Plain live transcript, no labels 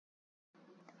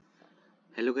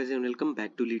Hello guys and welcome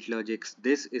back to Leet Logics.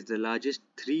 This is the largest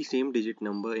 3 same digit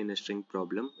number in a string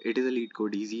problem. It is a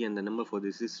LeetCode easy and the number for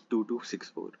this is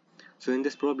 2264. So in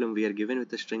this problem we are given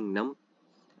with a string num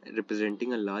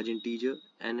representing a large integer,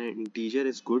 and an integer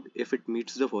is good if it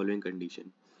meets the following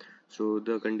condition. So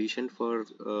the condition for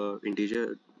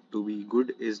integer to be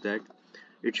good is that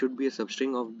it should be a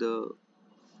substring of the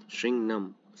string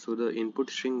num. So the input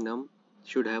string num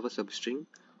should have a substring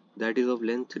that is of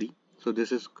length 3. So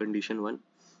this is condition 1.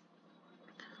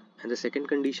 And the second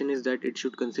condition is that it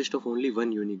should consist of only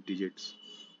one unique digits.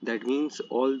 That means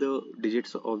all the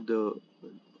digits of the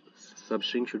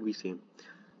substring should be same.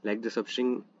 Like the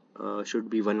substring should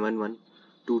be 111,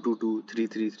 222,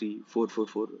 333,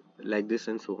 444, like this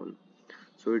and so on.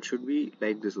 So it should be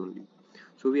like this only.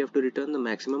 So we have to return the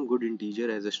maximum good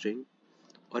integer as a string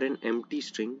or an empty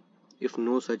string if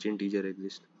no such integer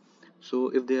exists. So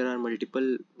if there are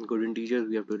multiple good integers,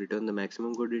 we have to return the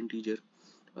maximum good integer.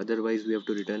 Otherwise, we have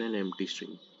to return an empty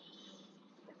string.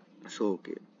 So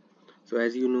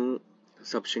as you know,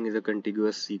 substring is a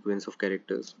contiguous sequence of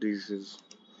characters. This is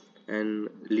and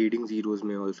leading zeros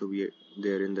may also be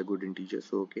there in the good integer.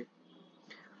 So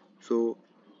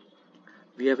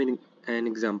we have an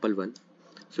example one.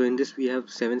 So in this we have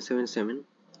 777,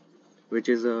 which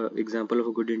is a example of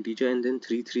a good integer, and then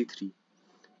 333,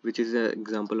 which is an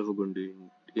example of a good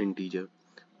integer.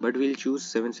 But we'll choose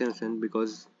 777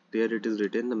 because there it is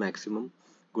written the maximum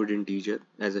good integer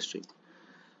as a string.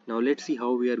 Now let's see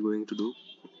how we are going to do.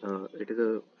 It is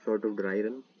a sort of dry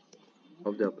run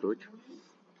of the approach.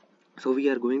 So we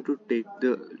are going to take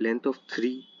the length of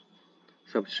 3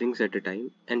 substrings at a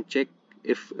time and check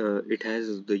if it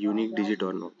has the unique digit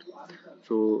or not.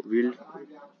 So this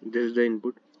is the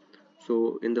input.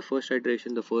 So in the first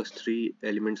iteration, the first 3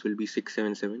 elements will be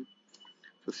 677.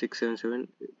 So 677,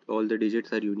 all the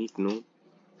digits are unique? No,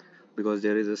 because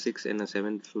there is a 6 and a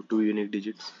 7, so 2 unique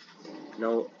digits.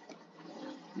 Now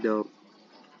the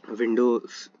window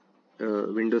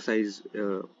size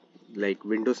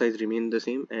window size remain the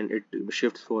same and it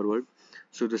shifts forward,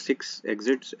 so the 6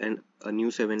 exits and a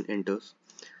new 7 enters.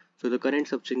 So the current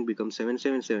substring becomes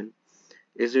 777.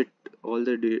 Is it all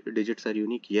the digits are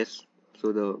unique? Yes,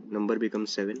 so the number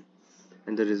becomes 7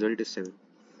 and the result is 7.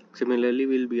 Similarly,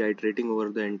 we'll be iterating over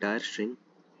the entire string,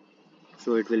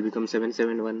 so it will become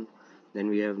 771, then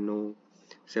we have no,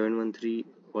 713,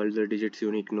 all the digits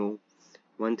unique, no,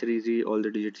 133, all the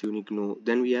digits unique, no,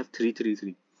 then we have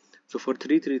 333. So for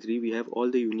 333 we have all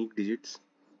the unique digits,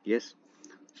 yes,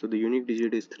 so the unique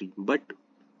digit is 3. But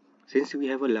since we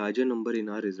have a larger number in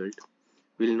our result,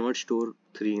 we will not store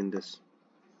 3 in this,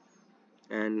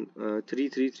 and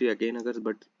 333 again occurs,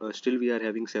 but still we are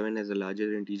having 7 as a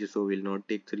larger integer, so we will not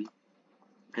take 3.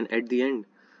 And at the end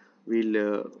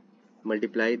we'll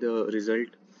multiply the result.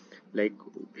 Like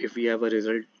if we have a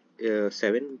result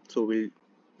 7, so we'll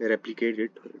replicate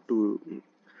it to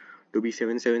be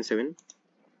 777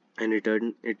 and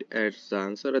return it as the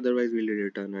answer. Otherwise we'll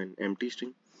return an empty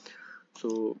string.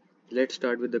 So let's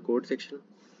start with the code section,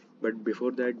 but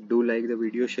before that, do like the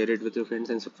video, share it with your friends,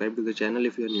 and subscribe to the channel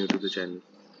if you are new to the channel.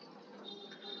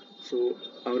 So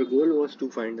our goal was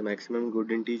to find the maximum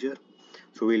good integer,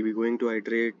 so we'll be going to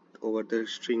iterate over the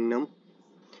string num.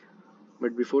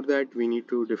 But before that, we need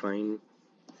to define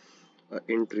a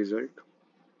int result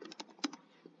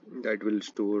that will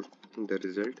store the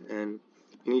result, and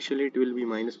initially it will be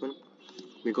 -1,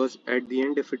 because at the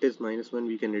end if it is -1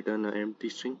 we can return an empty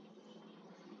string.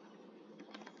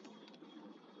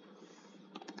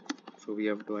 So we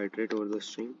have to iterate over the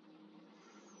string,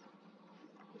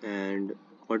 and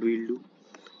what we'll do,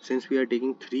 since we are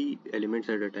taking 3 elements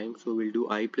at a time, so we'll do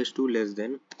I plus 2 less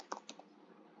than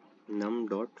num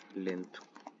dot length.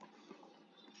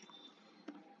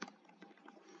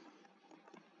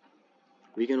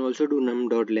 We can also do num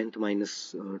dot length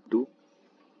minus 2.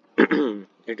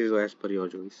 It is as per your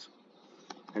choice.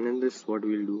 And in this, what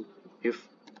we'll do, if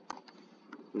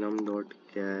num dot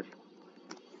char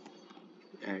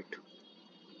at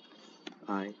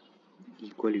I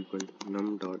equal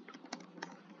num dot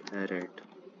char at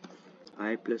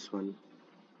I plus 1,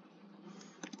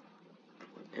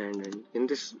 and in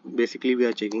this basically we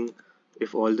are checking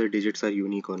if all the digits are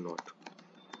unique or not.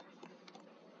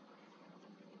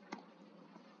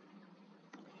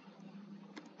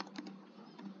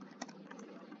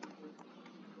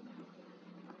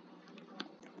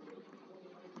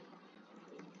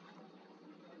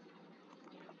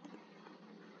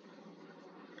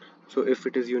 So if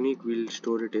it is unique, we'll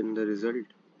store it in the result,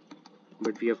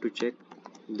 but we have to check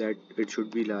that it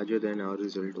should be larger than our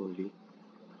result only.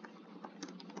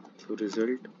 So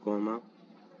result comma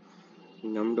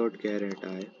num dot char at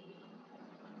I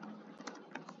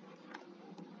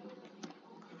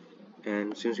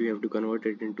and since we have to convert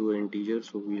it into an integer,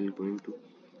 so we are going to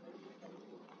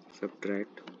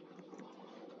subtract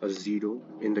a 0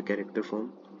 in the character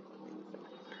form.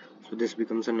 So this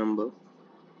becomes a number,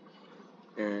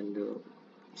 and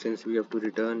since we have to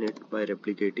return it by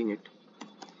replicating it,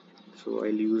 so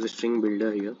I'll use a string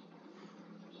builder here.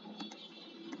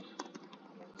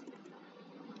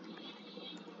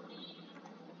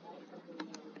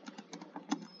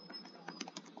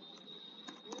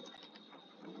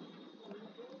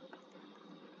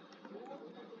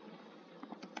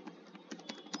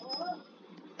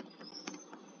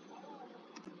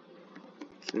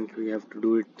 Since we have to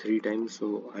do it 3 times,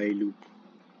 so I loop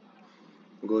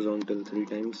goes on till 3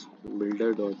 times.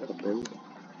 Builder dot append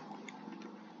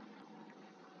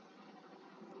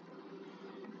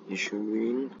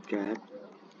issuing cat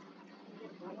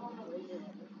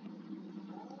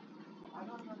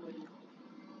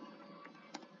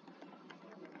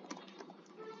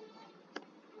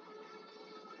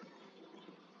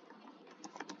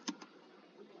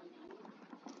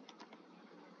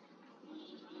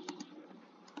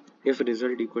if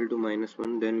result equal to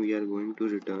 -1, then we are going to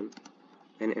return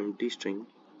an empty string,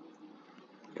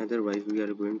 otherwise we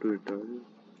are going to return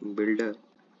builder,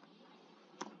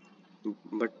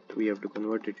 but we have to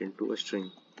convert it into a string.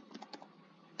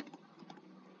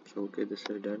 So okay, this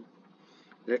is done.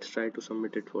 Let's try to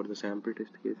submit it for the sample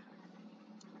test case.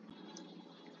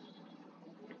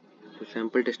 The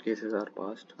sample test cases are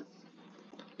passed.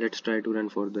 Let's try to run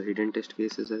for the hidden test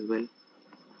cases as well.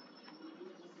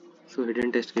 So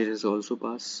hidden test cases also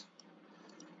pass.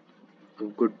 A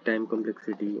good time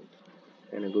complexity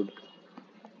and a good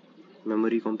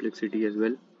memory complexity as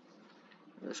well.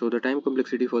 So the time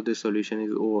complexity for this solution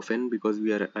is O of n because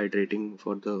we are iterating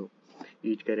for the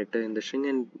each character in the string,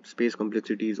 and space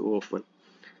complexity is O of 1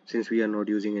 since we are not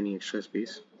using any extra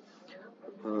space.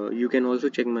 You can also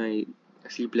check my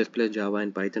C++, Java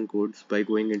and Python codes by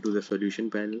going into the solution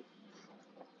panel.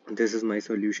 This is my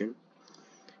solution.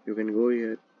 You can go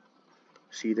here,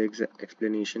 see the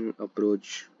explanation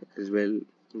approach as well,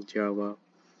 Java,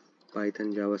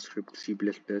 Python, JavaScript, C++,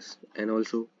 and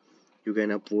also you can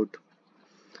upvote.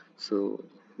 So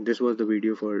this was the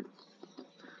video for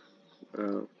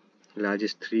uh,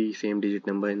 largest 3 same digit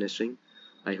number in a string.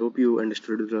 I hope you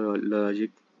understood the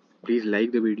logic. Please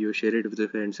like the video, share it with your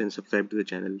friends and subscribe to the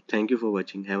channel. Thank you for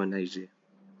watching. Have a nice day.